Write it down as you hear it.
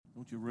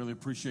Don't you really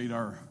appreciate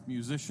our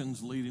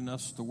musicians leading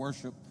us to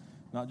worship,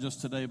 not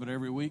just today, but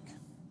every week?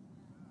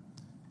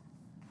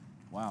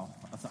 Wow,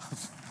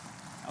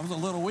 I was a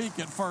little weak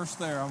at first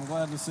there. I'm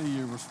glad to see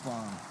you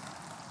respond.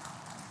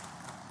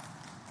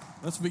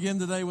 Let's begin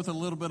today with a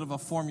little bit of a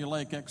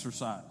formulaic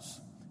exercise.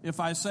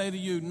 If I say to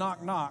you,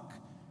 knock, knock,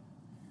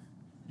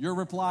 your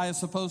reply is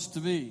supposed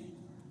to be.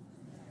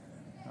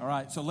 All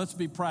right, so let's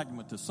be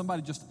pragmatists.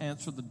 Somebody just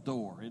answer the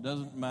door. It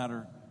doesn't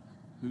matter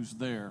who's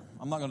there.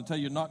 I'm not going to tell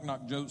you knock,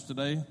 knock jokes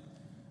today,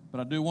 but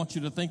I do want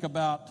you to think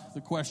about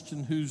the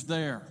question, who's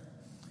there?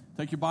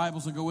 Take your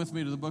Bibles and go with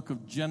me to the book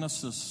of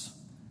Genesis,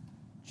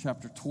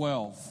 chapter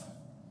 12.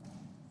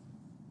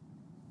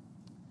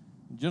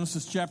 In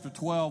Genesis chapter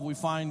 12, we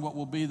find what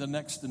will be the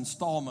next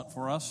installment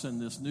for us in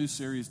this new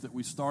series that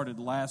we started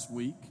last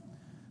week.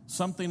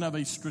 Something of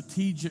a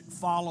strategic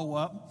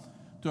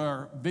follow-up to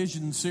our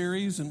vision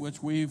series in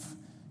which we've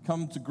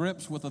come to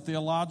grips with a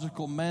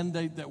theological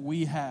mandate that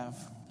we have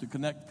to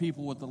connect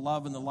people with the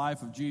love and the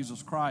life of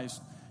Jesus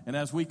Christ. And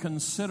as we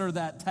consider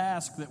that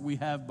task that we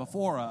have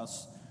before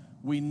us,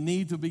 we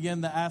need to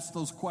begin to ask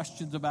those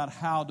questions about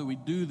how do we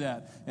do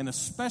that, and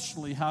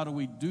especially how do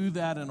we do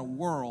that in a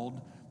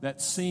world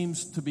that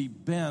seems to be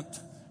bent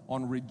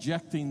on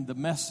rejecting the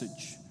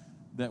message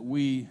that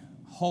we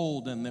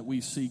hold and that we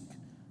seek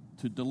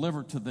to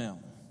deliver to them.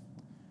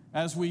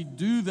 As we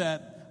do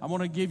that, I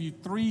want to give you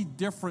three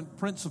different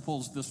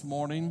principles this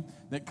morning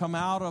that come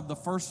out of the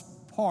first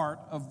part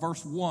of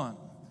verse 1.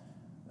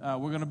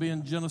 We're going to be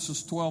in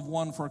Genesis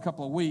 12:1 for a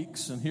couple of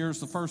weeks, and here's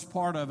the first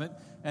part of it,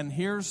 and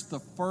here's the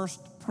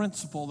first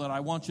principle that I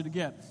want you to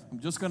get.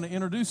 I'm just going to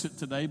introduce it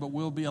today, but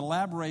we'll be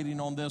elaborating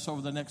on this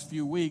over the next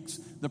few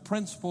weeks. The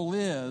principle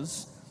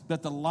is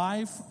that the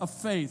life of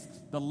faith,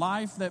 the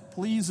life that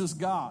pleases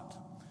God,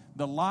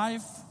 the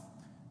life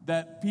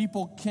that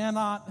people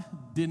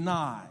cannot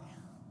deny,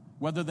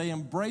 whether they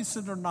embrace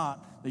it or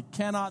not, they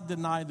cannot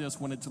deny this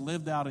when it's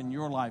lived out in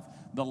your life.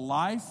 The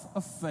life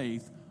of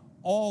faith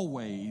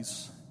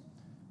always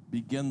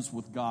begins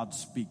with God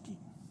speaking.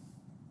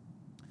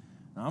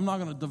 Now, I'm not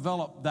going to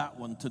develop that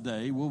one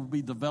today. We'll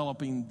be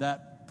developing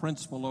that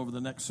principle over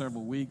the next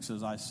several weeks,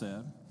 as I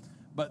said.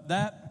 But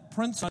that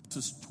principle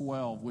is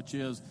 12, which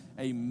is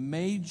a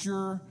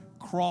major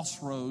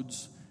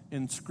crossroads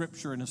in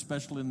Scripture and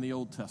especially in the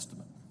Old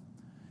Testament.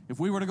 If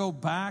we were to go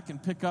back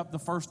and pick up the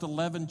first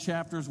 11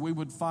 chapters, we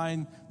would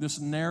find this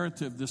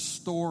narrative, this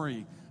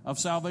story of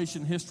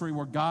salvation history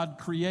where God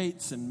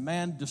creates and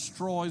man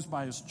destroys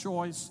by his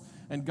choice,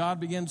 and God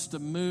begins to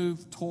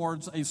move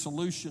towards a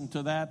solution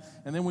to that.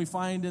 And then we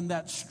find in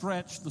that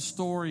stretch the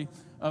story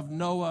of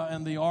Noah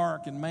and the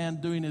ark and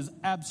man doing his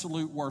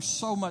absolute worst,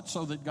 so much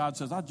so that God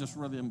says, I just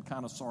really am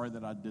kind of sorry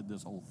that I did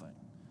this whole thing.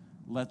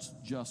 Let's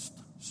just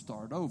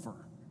start over.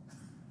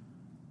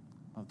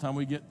 By the time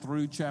we get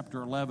through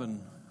chapter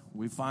 11,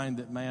 we find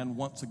that man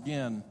once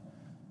again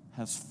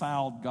has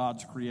fouled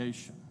God's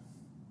creation.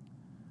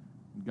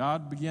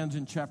 God begins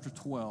in chapter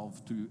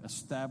 12 to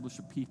establish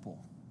a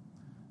people.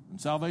 And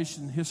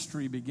salvation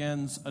history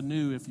begins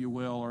anew, if you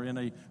will, or in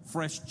a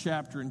fresh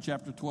chapter in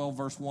chapter 12,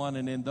 verse 1.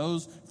 And in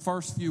those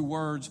first few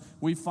words,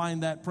 we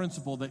find that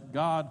principle that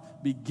God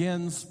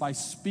begins by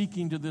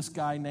speaking to this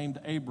guy named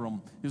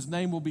Abram. His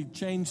name will be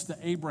changed to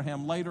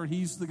Abraham later.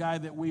 He's the guy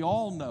that we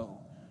all know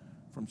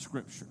from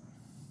Scripture.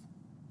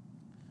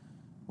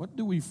 What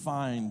do we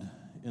find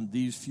in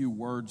these few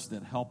words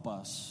that help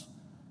us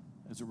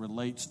as it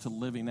relates to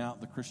living out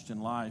the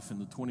Christian life in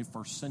the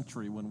 21st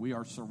century when we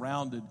are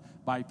surrounded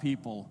by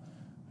people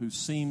who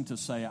seem to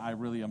say, I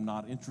really am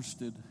not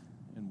interested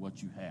in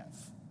what you have?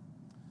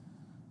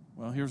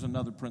 Well, here's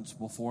another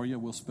principle for you.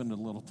 We'll spend a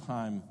little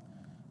time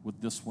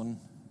with this one.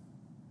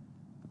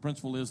 The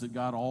principle is that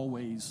God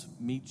always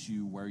meets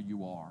you where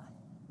you are.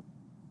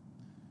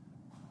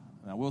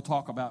 Now, we'll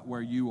talk about where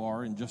you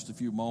are in just a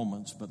few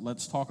moments, but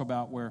let's talk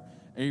about where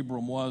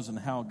Abram was and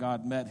how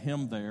God met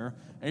him there.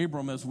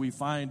 Abram, as we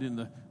find in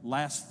the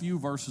last few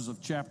verses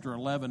of chapter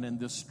 11 in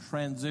this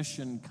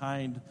transition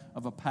kind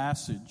of a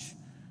passage,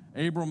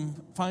 Abram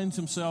finds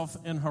himself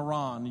in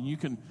Haran, and you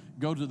can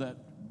go to that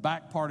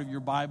back part of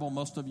your Bible.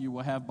 Most of you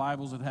will have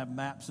Bibles that have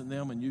maps in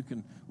them, and you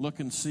can look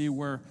and see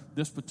where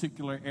this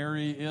particular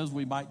area is.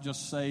 We might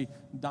just say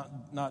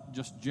not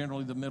just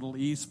generally the Middle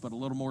East, but a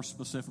little more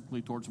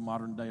specifically towards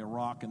modern-day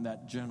Iraq and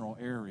that general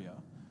area.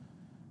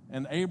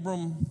 And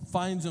Abram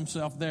finds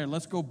himself there.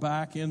 Let's go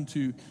back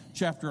into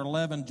chapter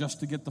 11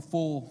 just to get the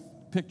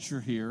full picture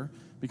here,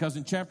 because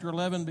in chapter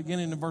 11,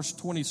 beginning in verse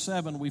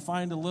 27, we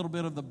find a little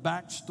bit of the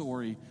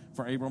backstory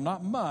for Abram.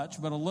 Not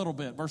much, but a little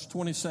bit. Verse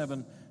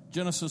 27,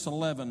 Genesis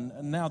 11,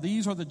 and now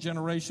these are the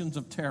generations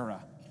of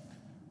Terah.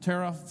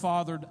 Terah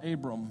fathered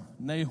Abram,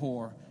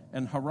 Nahor,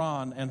 and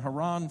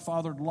Haran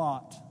fathered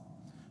Lot.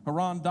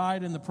 Haran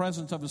died in the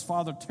presence of his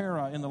father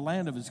Terah in the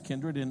land of his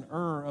kindred in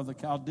Ur of the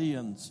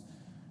Chaldeans.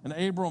 And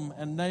Abram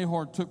and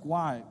Nahor took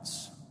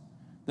wives.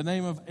 The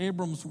name of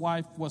Abram's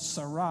wife was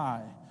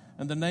Sarai,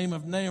 and the name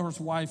of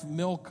Nahor's wife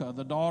Milcah,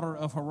 the daughter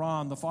of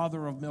Haran, the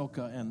father of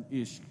Milcah and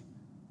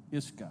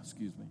Iscah.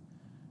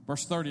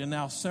 Verse 30, and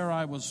now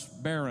Sarai was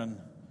barren.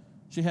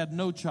 She had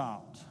no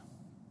child.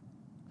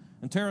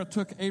 And Terah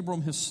took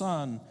Abram his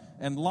son,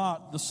 and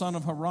Lot, the son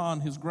of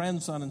Haran, his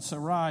grandson, and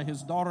Sarai,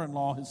 his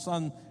daughter-in-law, his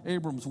son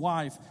Abram's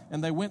wife,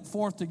 and they went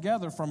forth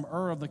together from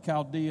Ur of the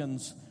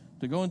Chaldeans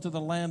to go into the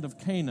land of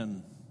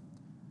Canaan.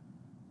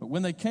 But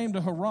when they came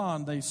to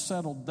Haran, they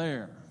settled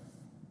there.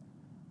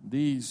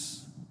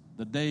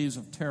 The days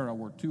of Terah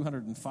were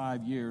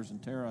 205 years,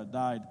 and Terah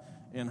died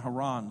in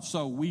Haran.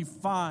 So we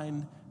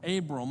find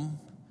Abram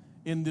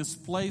in this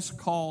place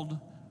called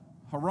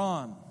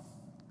Haran.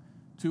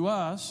 To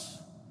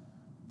us,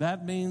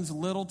 that means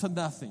little to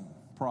nothing,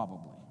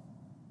 probably.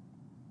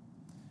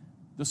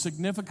 The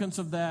significance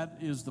of that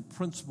is the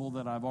principle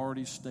that I've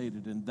already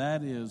stated, and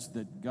that is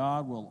that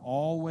God will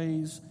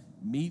always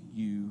meet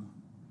you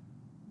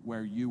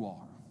where you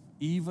are,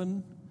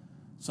 even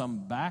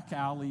some back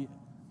alley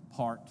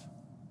part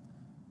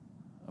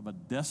of a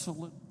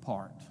desolate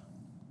part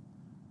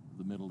of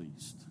the Middle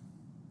East.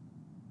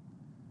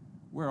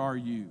 Where are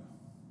you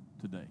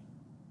today?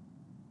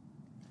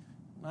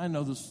 I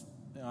know this.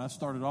 I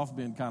started off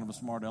being kind of a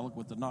smart aleck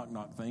with the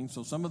knock-knock thing,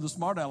 so some of the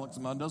smart alecks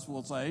among us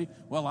will say,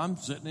 well, I'm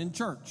sitting in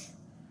church.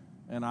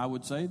 And I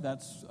would say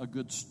that's a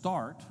good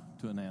start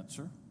to an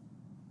answer.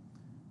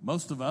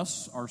 Most of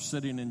us are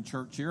sitting in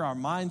church here. Our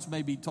minds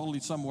may be totally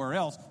somewhere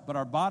else, but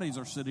our bodies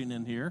are sitting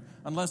in here,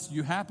 unless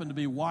you happen to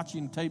be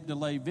watching tape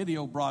delay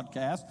video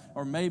broadcast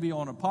or maybe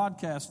on a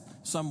podcast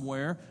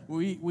somewhere.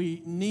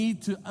 We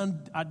need to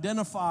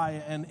identify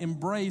and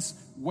embrace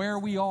where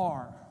we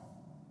are.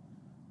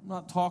 I'm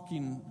not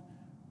talking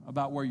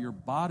about where your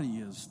body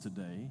is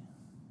today.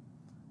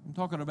 I'm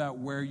talking about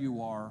where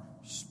you are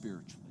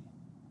spiritually.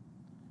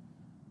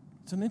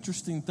 It's an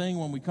interesting thing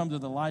when we come to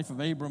the life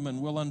of Abram,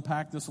 and we'll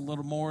unpack this a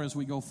little more as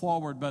we go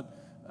forward, but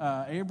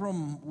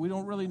Abram, we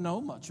don't really know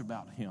much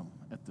about him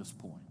at this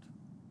point.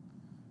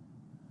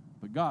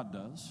 But God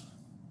does.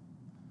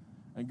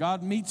 And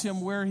God meets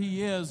him where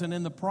he is, and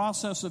in the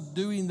process of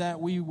doing that,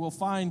 we will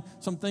find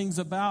some things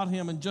about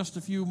him in just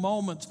a few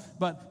moments.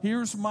 But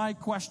here's my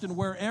question,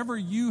 wherever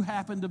you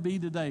happen to be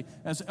today,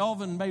 as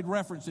Elvin made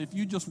reference, if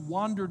you just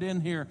wandered in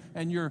here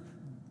and you're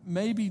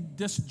maybe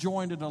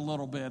disjointed a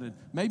little bit, and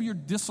maybe you're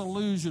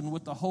disillusioned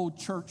with the whole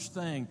church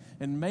thing,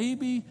 and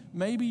maybe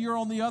you're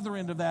on the other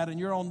end of that,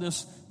 and you're on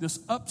this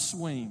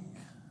upswing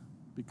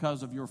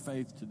because of your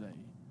faith today.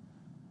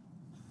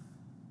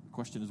 The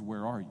question is,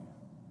 where are you?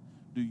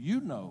 Do you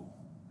know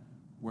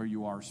where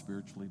you are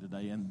spiritually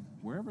today? And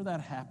wherever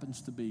that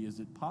happens to be, is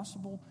it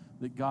possible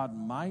that God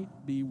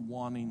might be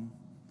wanting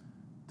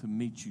to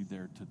meet you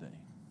there today?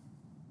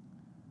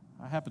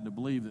 I happen to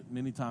believe that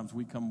many times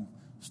we come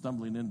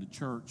stumbling into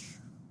church,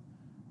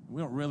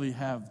 we don't really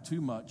have too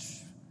much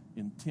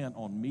intent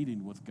on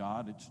meeting with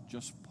God. It's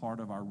just part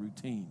of our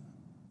routine.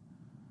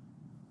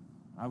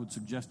 I would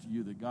suggest to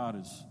you that God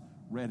is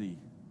ready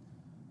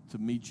to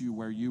meet you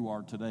where you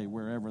are today,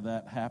 wherever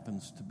that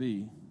happens to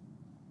be.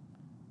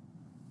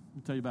 Let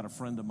me tell you about a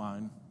friend of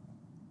mine.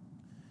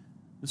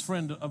 This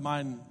friend of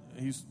mine,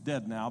 he's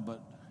dead now,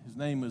 but his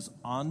name is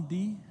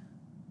Andy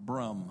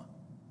Brum,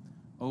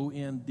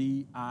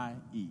 Ondie.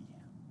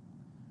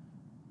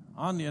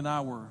 Andy and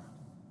I were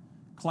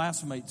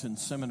classmates in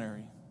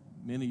seminary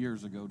many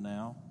years ago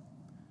now.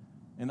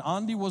 And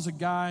Andy was a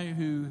guy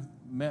who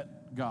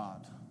met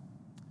God.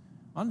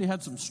 Andy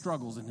had some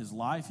struggles in his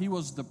life. He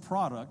was the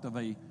product of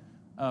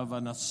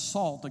an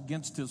assault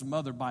against his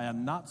mother by a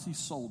Nazi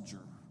soldier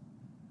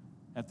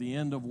at the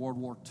end of World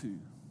War II.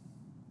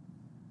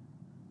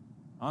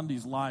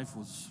 Andy's life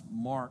was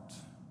marked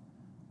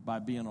by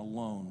being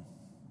alone.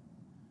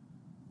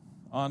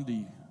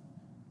 Andy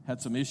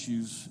had some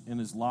issues in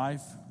his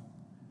life.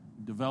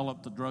 He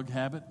developed a drug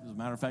habit. As a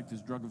matter of fact,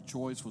 his drug of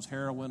choice was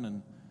heroin,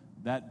 and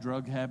that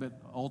drug habit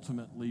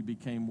ultimately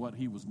became what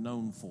he was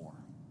known for.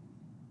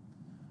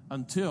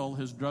 Until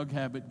his drug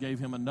habit gave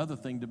him another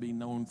thing to be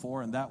known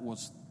for, and that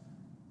was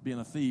being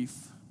a thief.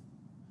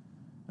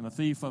 And a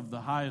thief of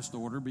the highest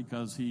order,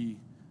 because he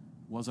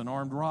was an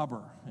armed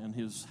robber, and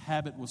his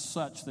habit was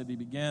such that he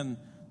began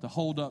to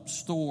hold up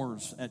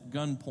stores at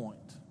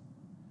gunpoint.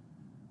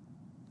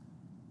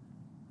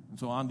 And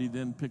so Andy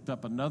then picked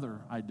up another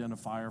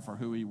identifier for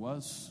who he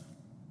was.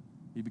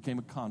 He became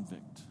a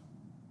convict.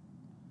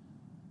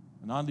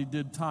 And Andy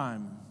did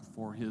time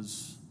for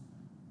his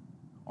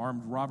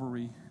armed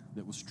robbery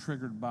that was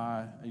triggered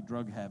by a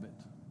drug habit.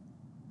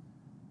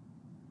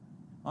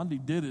 Andy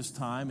did his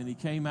time, and he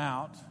came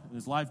out, and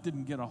his life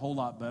didn't get a whole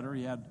lot better.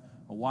 He had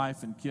a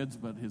wife and kids,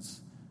 but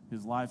his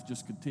life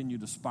just continued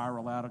to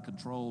spiral out of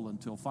control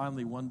until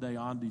finally one day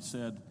Andy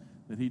said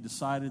that he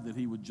decided that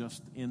he would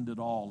just end it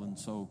all. And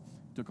so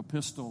he took a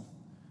pistol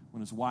when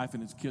his wife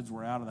and his kids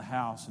were out of the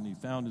house, and he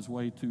found his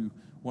way to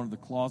one of the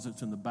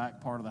closets in the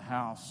back part of the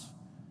house.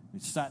 He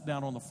sat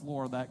down on the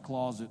floor of that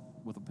closet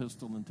with a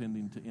pistol,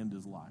 intending to end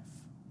his life.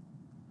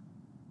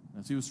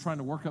 As he was trying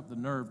to work up the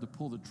nerve to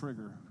pull the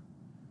trigger,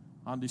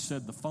 Andy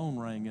said the phone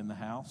rang in the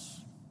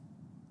house,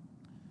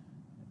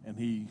 and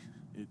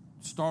it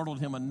startled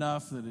him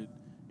enough that it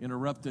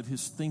interrupted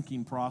his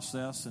thinking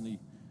process, and he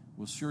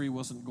was sure he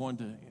wasn't going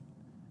to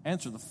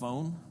answer the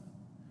phone.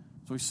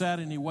 So he sat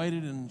and he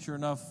waited, and sure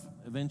enough,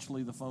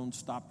 eventually the phone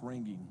stopped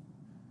ringing.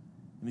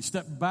 And he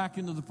stepped back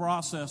into the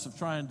process of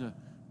trying to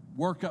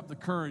work up the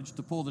courage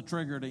to pull the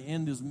trigger to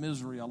end his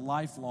misery, a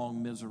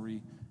lifelong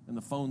misery, and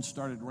the phone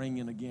started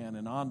ringing again.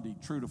 And Andy,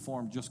 true to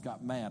form, just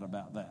got mad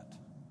about that.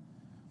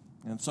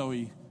 And so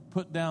he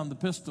put down the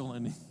pistol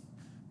and he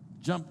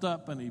jumped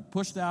up and he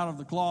pushed out of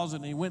the closet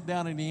and he went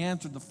down and he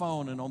answered the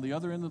phone. And on the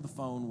other end of the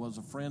phone was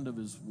a friend of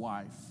his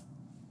wife,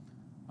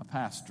 a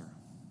pastor.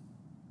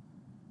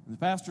 And the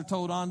pastor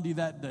told Andy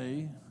that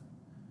day,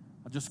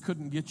 I just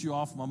couldn't get you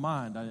off my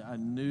mind. I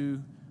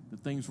knew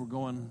that things were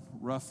going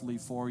roughly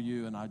for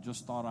you, and I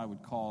just thought I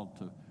would call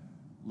to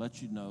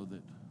let you know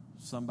that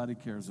somebody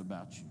cares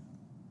about you,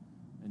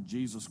 and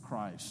Jesus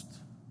Christ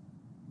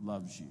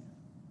loves you.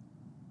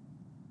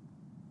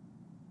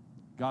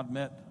 God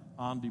met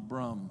Andy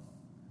Brum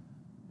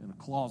in a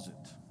closet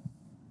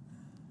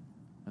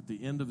at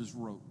the end of his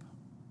rope.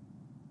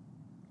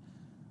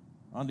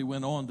 Andy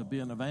went on to be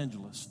an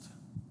evangelist.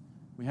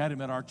 We had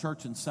him at our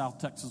church in South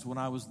Texas when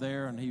I was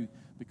there, and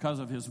because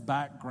of his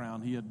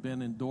background, he had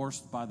been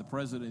endorsed by the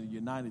President of the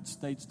United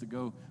States to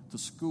go to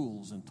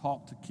schools and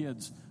talk to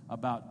kids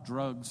about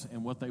drugs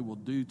and what they will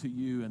do to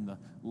you and the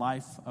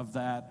life of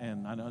that.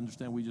 And I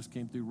understand we just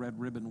came through Red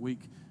Ribbon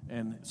Week,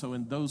 and so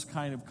in those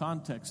kind of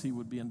contexts, he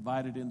would be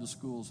invited into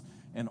schools,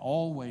 and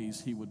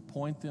always he would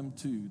point them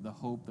to the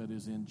hope that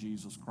is in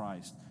Jesus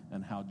Christ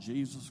and how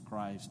Jesus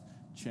Christ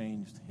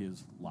changed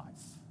his life.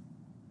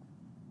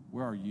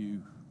 Where are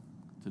you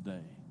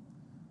today?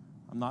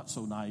 I'm not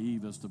so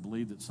naive as to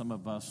believe that some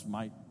of us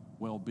might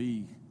well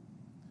be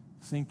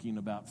thinking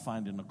about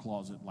finding a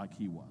closet like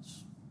he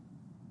was.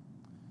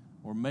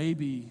 Or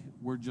maybe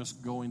we're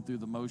just going through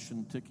the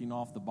motion, ticking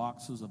off the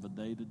boxes of a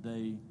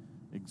day-to-day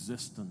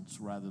existence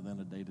rather than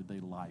a day-to-day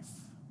life.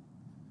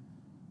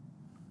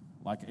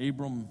 Like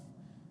Abram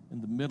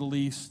in the Middle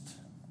East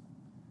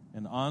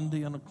and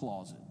Andy in a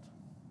closet,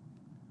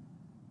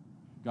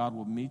 God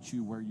will meet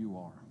you where you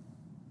are.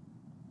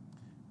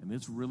 And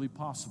it's really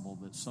possible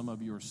that some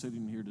of you are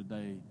sitting here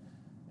today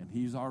and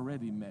he's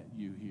already met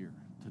you here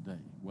today,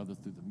 whether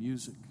through the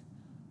music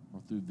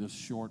or through this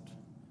short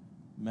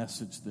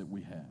message that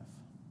we have.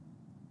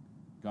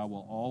 God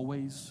will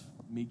always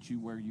meet you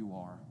where you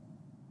are.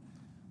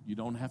 You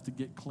don't have to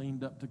get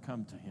cleaned up to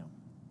come to him.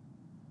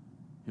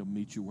 He'll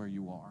meet you where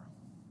you are.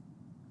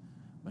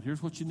 But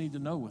here's what you need to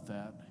know with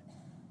that.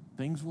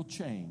 Things will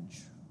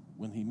change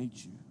when he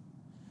meets you.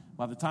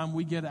 By the time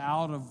we get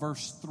out of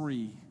verse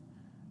 3,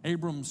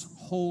 Abram's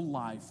whole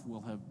life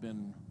will have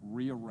been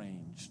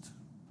rearranged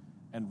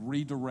and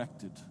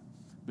redirected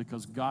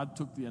because God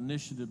took the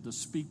initiative to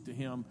speak to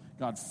him.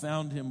 God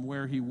found him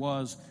where he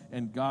was,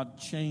 and God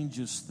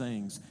changes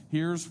things.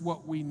 Here's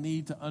what we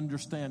need to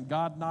understand.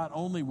 God not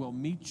only will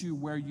meet you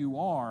where you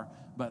are,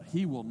 but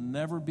he will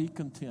never be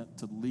content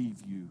to leave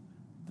you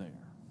there.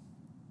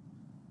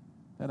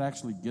 That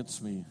actually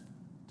gets me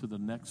to the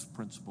next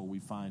principle we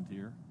find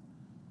here.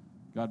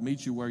 God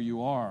meets you where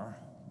you are,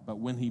 but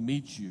when he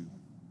meets you,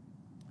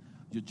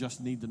 you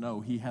just need to know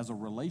he has a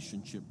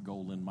relationship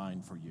goal in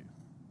mind for you.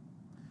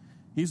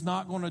 He's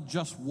not going to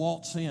just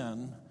waltz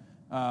in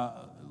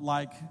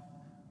like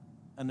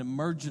an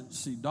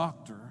emergency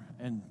doctor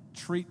and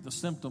treat the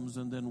symptoms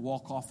and then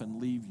walk off and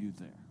leave you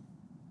there.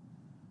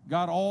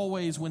 God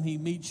always, when he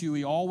meets you,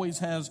 he always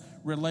has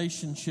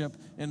relationship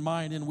in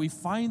mind. And we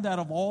find that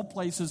of all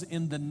places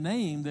in the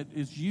name that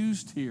is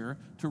used here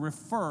to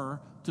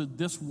refer to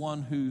this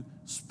one who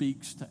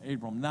speaks to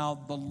Abram.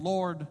 Now, the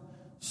Lord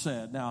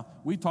said. Now,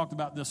 we talked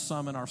about this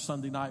some in our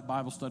Sunday night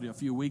Bible study a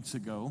few weeks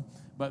ago,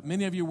 but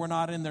many of you were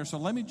not in there. So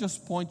let me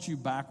just point you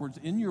backwards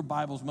in your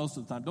Bibles most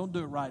of the time. Don't do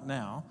it right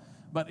now.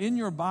 But in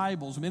your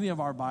Bibles, many of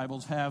our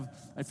Bibles have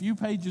a few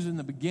pages in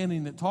the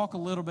beginning that talk a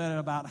little bit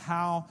about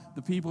how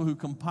the people who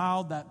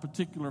compiled that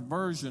particular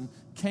version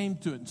came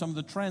to it, and some of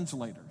the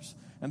translators.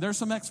 And there's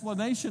some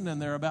explanation in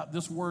there about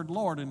this word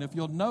Lord. And if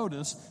you'll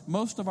notice,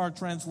 most of our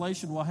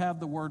translation will have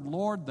the word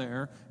Lord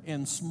there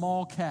in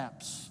small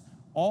caps.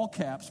 All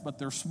caps, but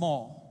they're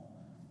small.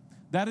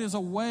 That is a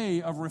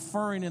way of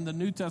referring in the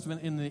New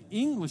Testament, in the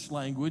English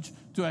language,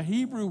 to a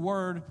Hebrew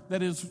word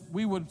that is,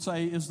 we would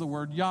say, is the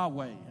word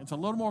Yahweh. It's a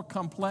little more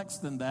complex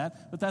than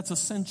that, but that's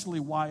essentially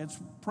why it's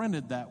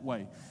printed that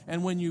way.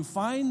 And when you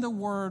find the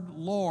word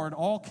Lord,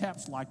 all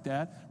caps like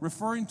that,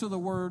 referring to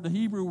the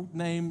Hebrew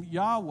name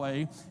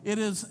Yahweh, it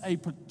is a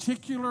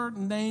particular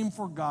name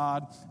for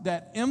God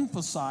that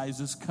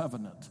emphasizes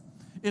covenant.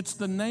 It's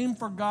the name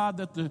for God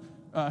that the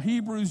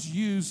Hebrews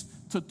used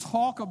to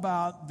talk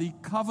about the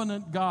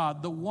covenant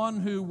God, the one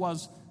who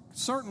was,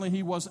 certainly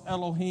he was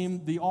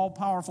Elohim, the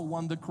all-powerful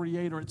one, the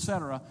creator,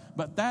 etc.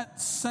 But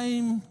that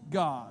same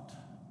God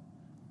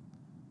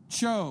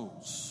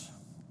chose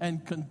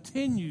and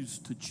continues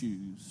to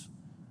choose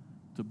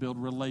to build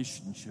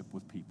relationship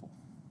with people.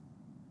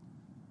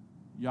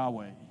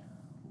 Yahweh,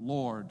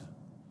 Lord,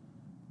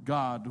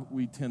 God,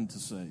 we tend to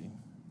say.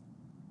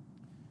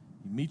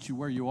 He meets you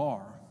where you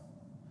are,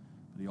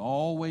 but he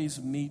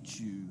always meets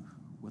you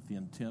with the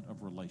intent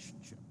of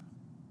relationship.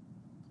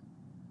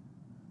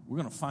 We're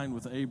going to find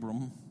with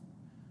Abram,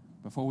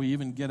 before we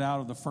even get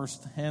out of the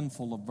first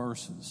handful of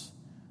verses,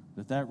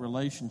 that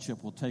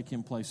relationship will take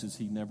him places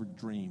he never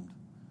dreamed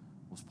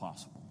was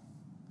possible.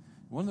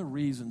 One of the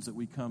reasons that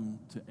we come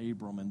to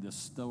Abram and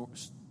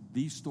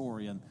the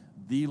story and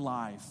the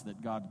life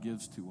that God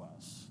gives to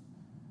us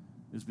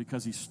is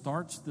because he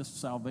starts this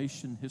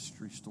salvation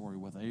history story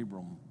with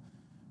Abram,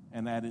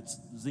 and at its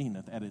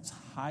zenith, at its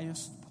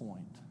highest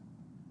point,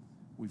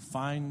 we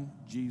find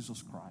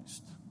Jesus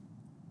Christ.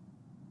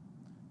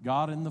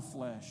 God in the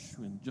flesh.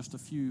 In just a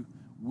few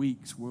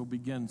weeks, we'll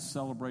begin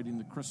celebrating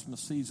the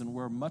Christmas season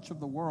where much of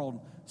the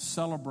world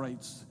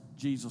celebrates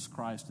Jesus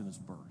Christ and his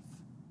birth.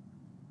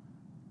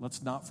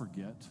 Let's not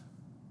forget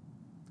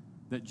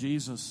that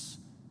Jesus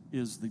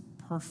is the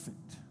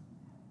perfect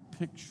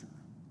picture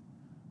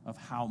of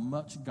how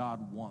much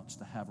God wants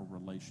to have a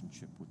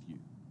relationship with you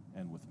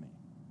and with me.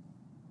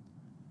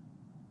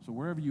 So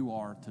wherever you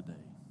are today,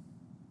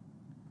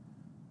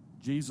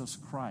 Jesus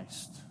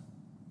Christ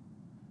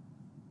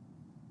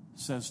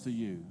says to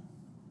you,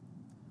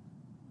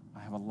 I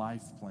have a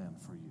life plan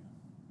for you.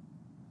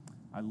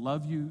 I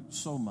love you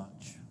so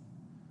much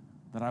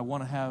that I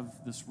want to have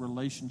this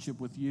relationship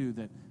with you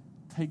that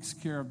takes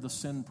care of the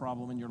sin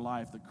problem in your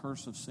life, the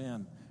curse of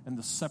sin, and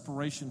the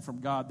separation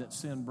from God that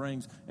sin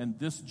brings. And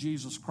this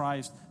Jesus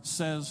Christ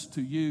says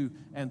to you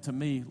and to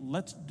me,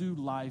 let's do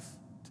life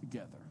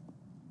together.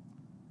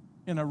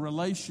 In a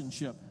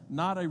relationship,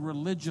 not a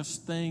religious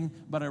thing,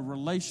 but a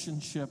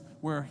relationship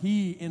where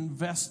he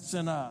invests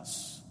in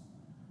us.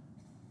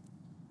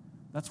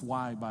 That's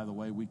why, by the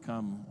way, we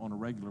come on a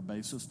regular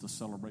basis to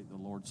celebrate the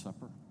Lord's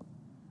Supper.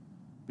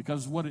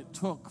 Because what it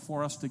took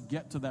for us to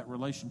get to that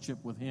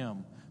relationship with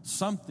him,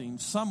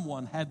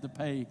 someone had to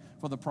pay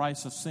for the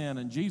price of sin.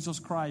 And Jesus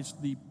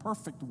Christ, the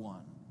perfect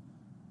one,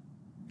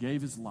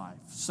 gave his life,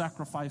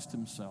 sacrificed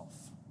himself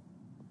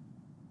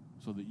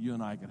so that you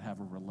and I could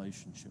have a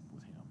relationship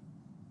with him.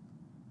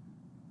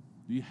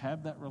 Do you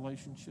have that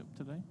relationship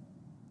today?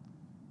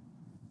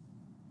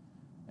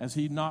 As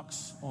he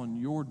knocks on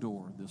your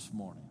door this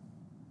morning,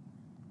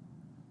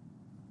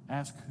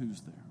 ask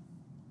who's there.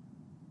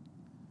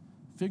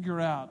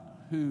 Figure out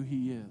who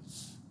he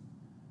is.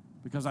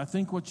 Because I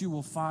think what you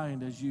will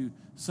find as you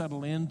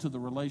settle into the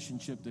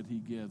relationship that he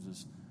gives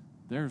is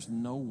there's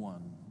no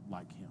one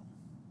like him.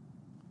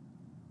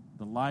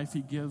 The life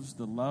he gives,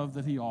 the love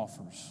that he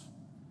offers,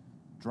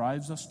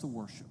 drives us to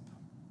worship.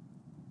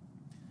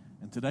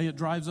 And today it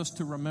drives us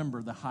to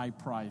remember the high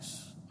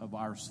price of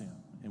our sin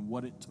and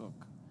what it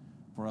took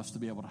for us to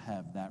be able to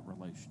have that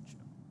relationship.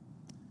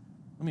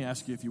 Let me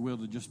ask you, if you will,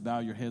 to just bow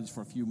your heads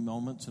for a few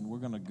moments, and we're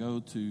going to go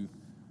to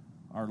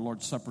our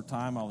Lord's Supper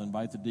time. I'll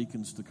invite the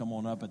deacons to come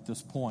on up at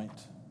this point.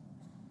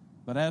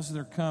 But as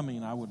they're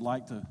coming, I would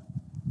like to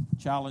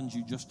challenge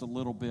you just a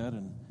little bit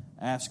and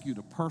ask you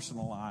to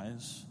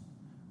personalize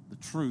the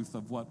truth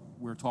of what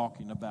we're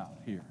talking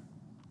about here.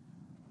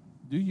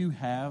 Do you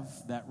have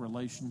that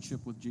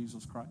relationship with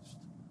Jesus Christ?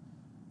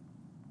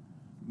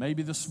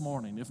 Maybe this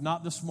morning. If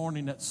not this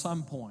morning, at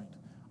some point,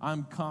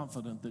 I'm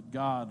confident that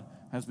God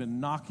has been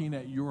knocking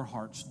at your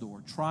heart's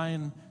door,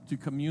 trying to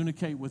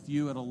communicate with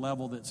you at a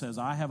level that says,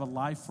 I have a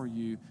life for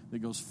you that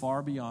goes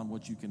far beyond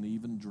what you can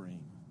even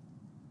dream.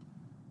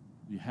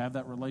 Do you have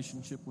that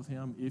relationship with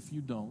him? If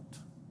you don't,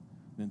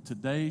 then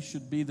today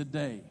should be the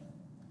day.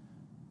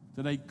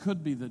 Today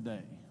could be the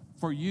day.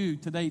 For you,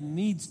 today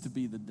needs to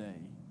be the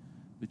day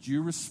that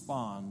you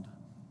respond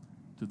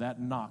to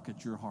that knock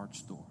at your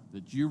heart's door,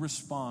 that you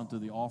respond to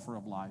the offer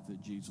of life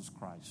that Jesus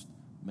Christ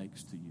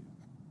makes to you.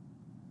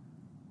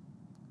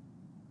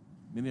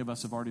 Many of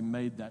us have already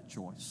made that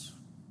choice.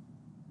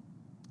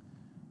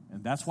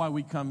 And that's why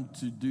we come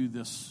to do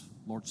this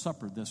Lord's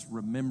Supper, this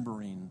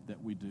remembering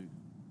that we do.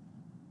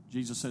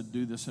 Jesus said,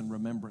 do this in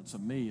remembrance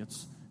of me.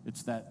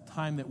 It's that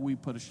time that we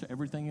put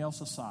everything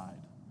else aside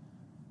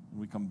and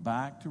we come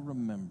back to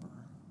remember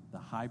the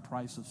high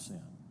price of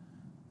sin,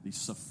 the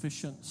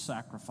sufficient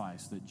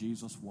sacrifice that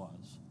Jesus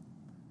was,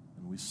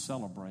 and we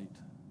celebrate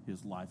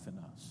his life in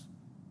us.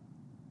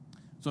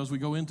 So as we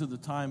go into the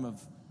time of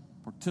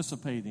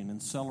participating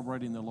and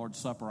celebrating the Lord's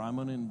Supper, I'm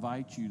going to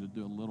invite you to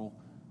do a little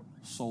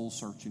soul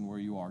searching where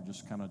you are.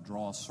 Just kind of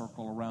draw a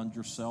circle around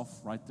yourself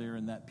right there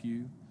in that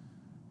pew.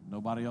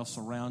 Nobody else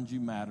around you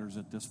matters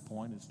at this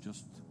point. It's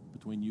just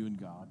between you and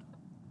God.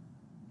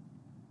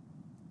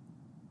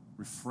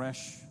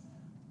 Refresh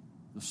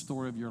the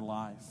story of your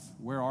life.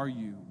 Where are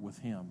you with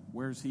him?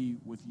 Where's he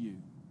with you?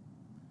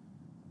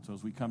 So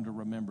as we come to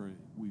remember,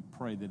 we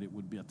pray that it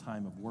would be a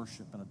time of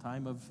worship and a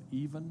time of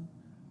even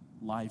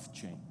life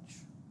change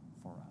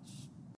for us.